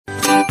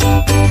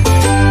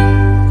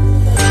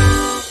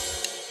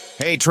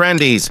Hey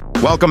Trendies,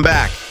 welcome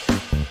back.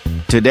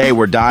 Today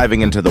we're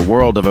diving into the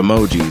world of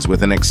emojis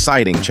with an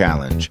exciting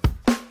challenge.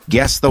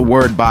 Guess the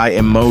word by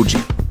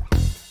emoji.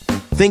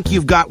 Think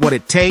you've got what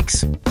it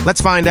takes? Let's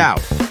find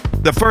out.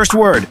 The first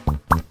word.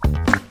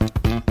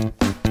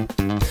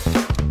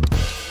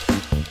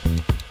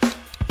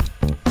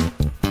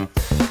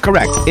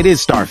 Correct, it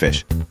is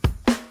starfish.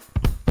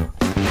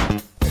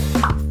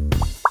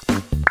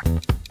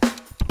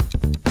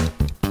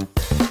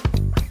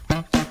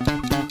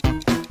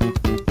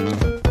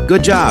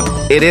 Good job,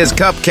 it is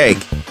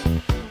cupcake.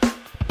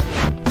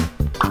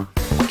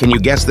 Can you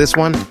guess this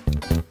one?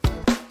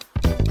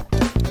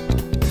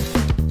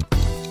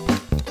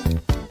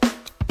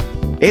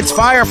 It's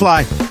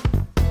firefly.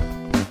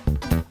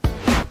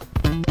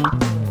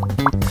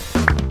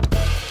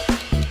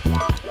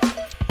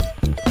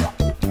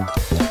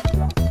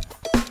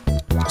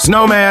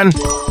 Snowman.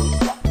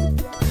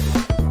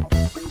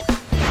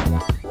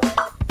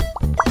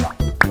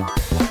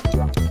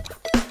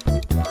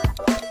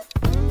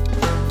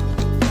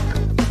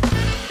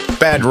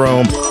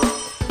 Bedroom.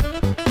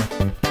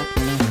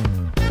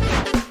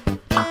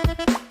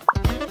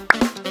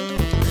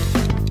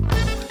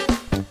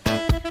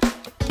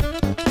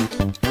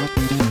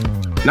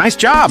 Nice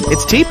job,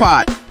 it's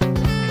teapot.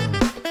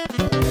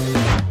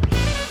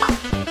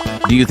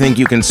 Do you think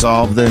you can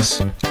solve this?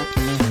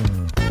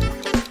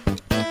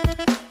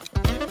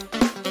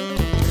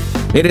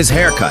 It is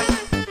haircut.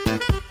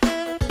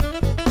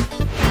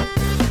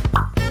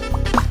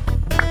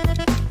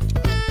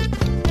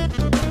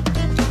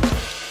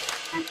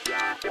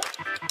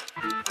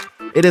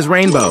 It is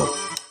rainbow.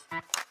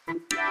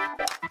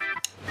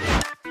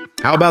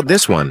 How about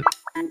this one?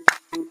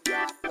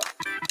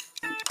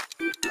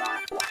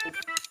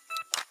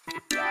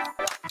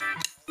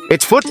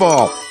 It's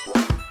football.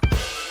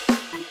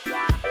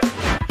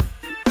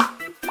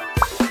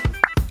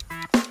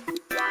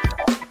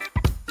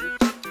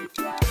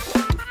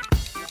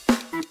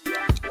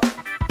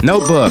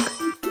 Notebook.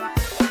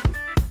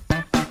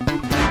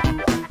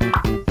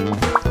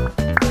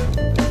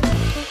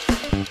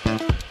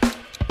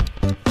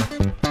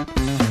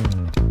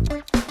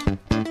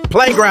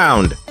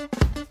 Playground.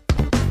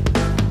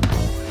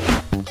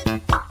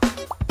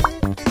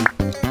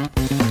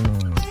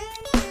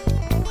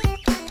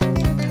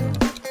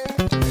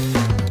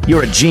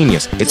 You're a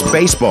genius. It's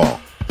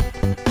baseball.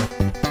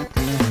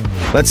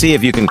 Let's see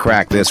if you can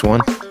crack this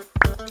one.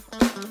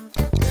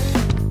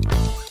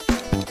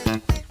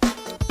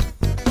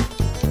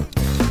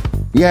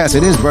 Yes,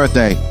 it is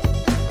birthday.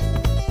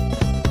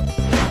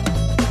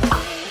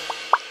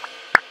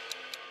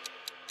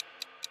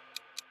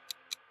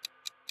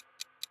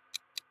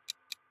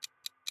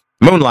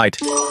 Moonlight.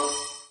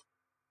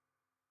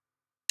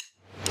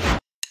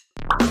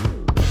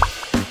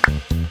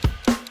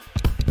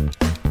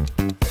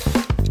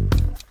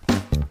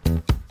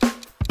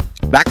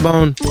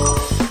 Backbone.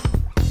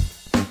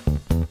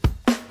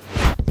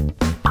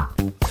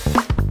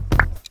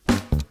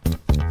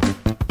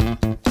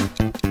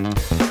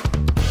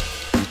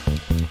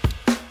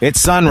 It's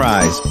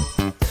sunrise.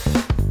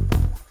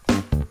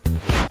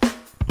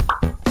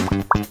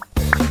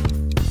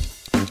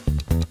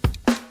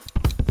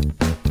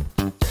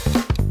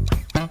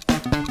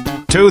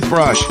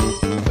 Toothbrush.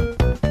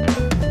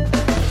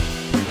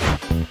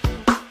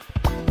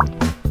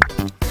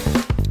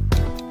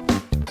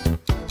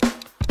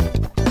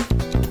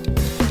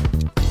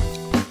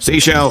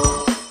 Seashell.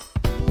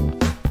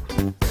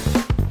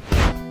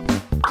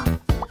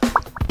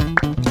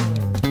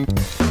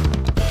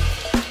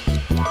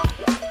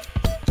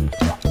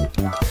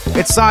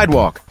 It's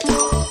sidewalk.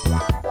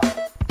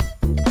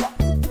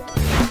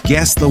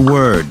 Guess the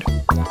word.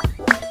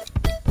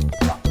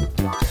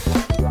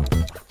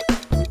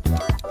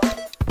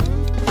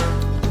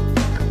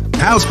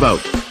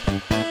 Houseboat.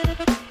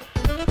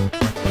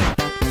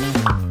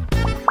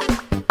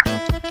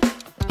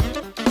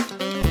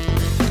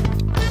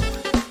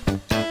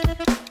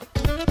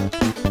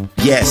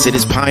 Yes, it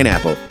is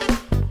pineapple.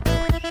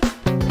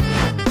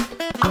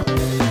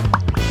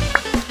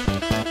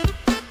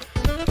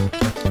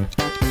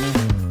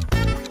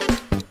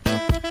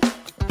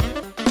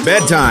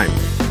 Bedtime.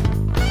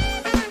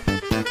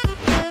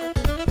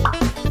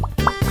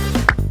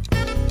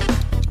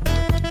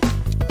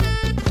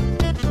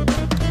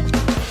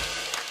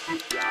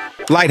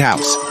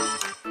 Lighthouse.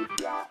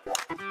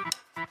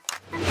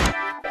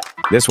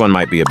 This one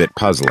might be a bit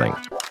puzzling.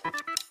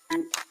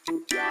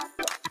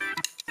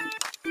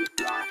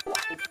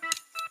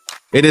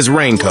 It is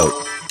raincoat.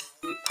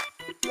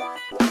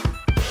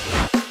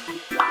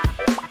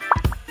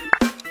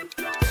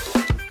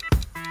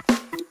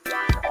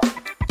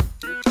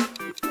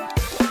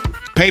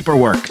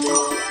 Paperwork.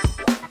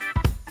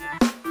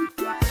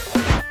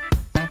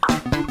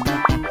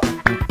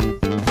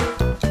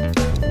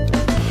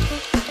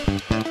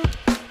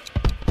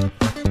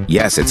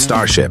 Yes, it's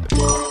starship.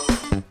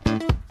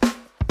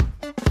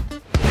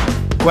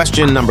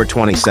 Question number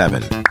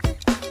 27.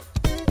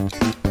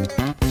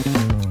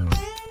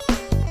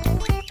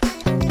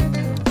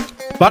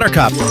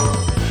 Buttercup.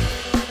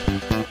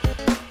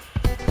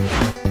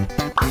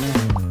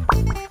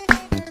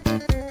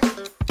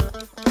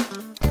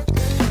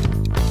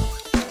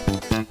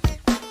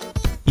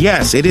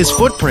 Yes, it is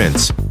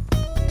footprints.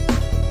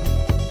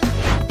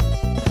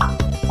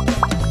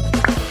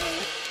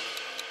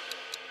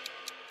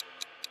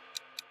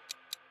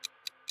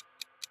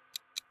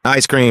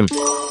 Ice cream.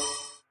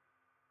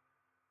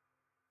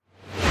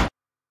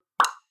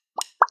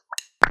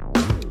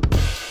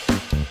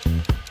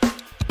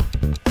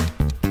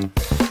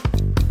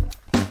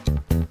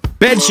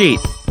 Bedsheet.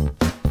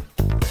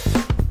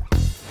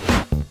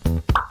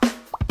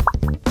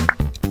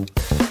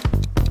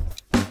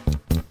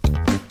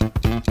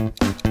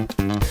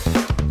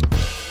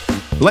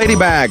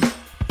 Ladybag.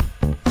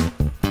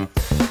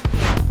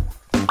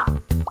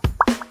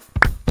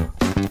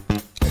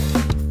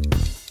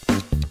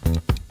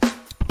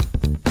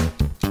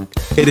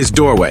 It is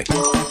doorway.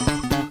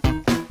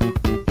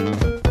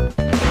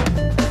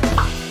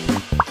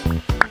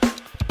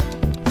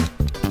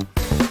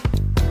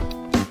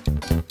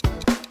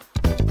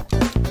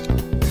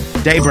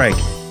 Daybreak.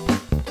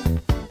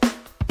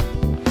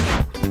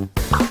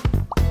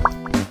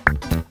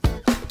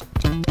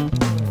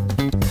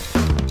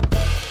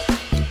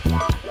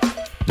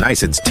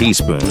 Nice, it's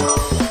teaspoon.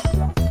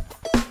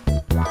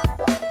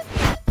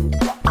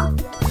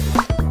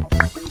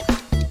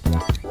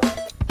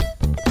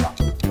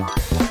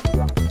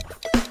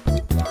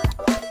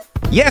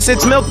 Yes,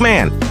 it's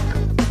milkman.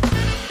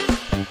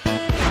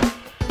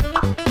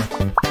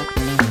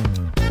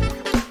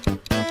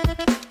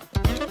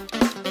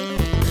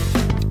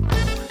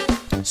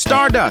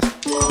 Stardust.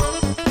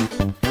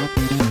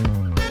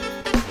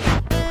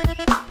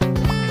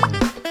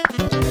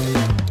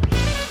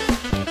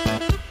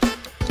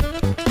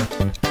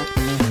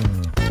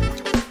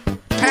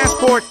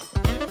 Passport.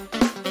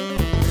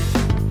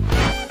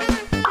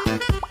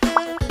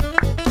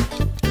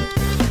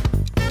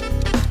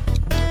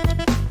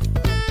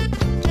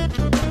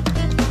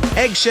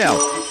 Eggshell.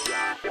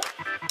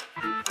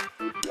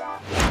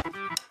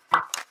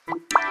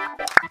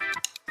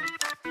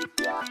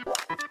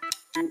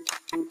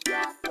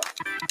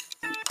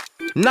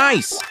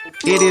 Nice!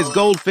 It is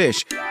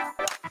goldfish.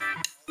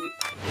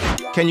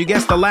 Can you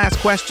guess the last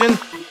question?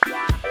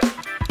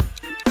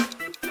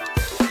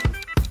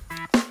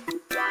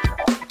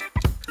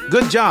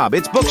 Good job,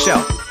 it's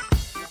bookshelf.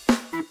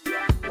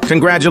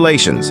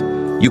 Congratulations,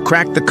 you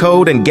cracked the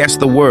code and guessed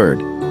the word.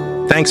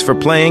 Thanks for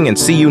playing and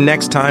see you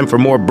next time for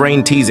more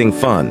brain-teasing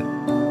fun.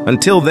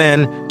 Until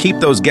then, keep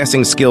those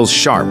guessing skills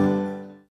sharp.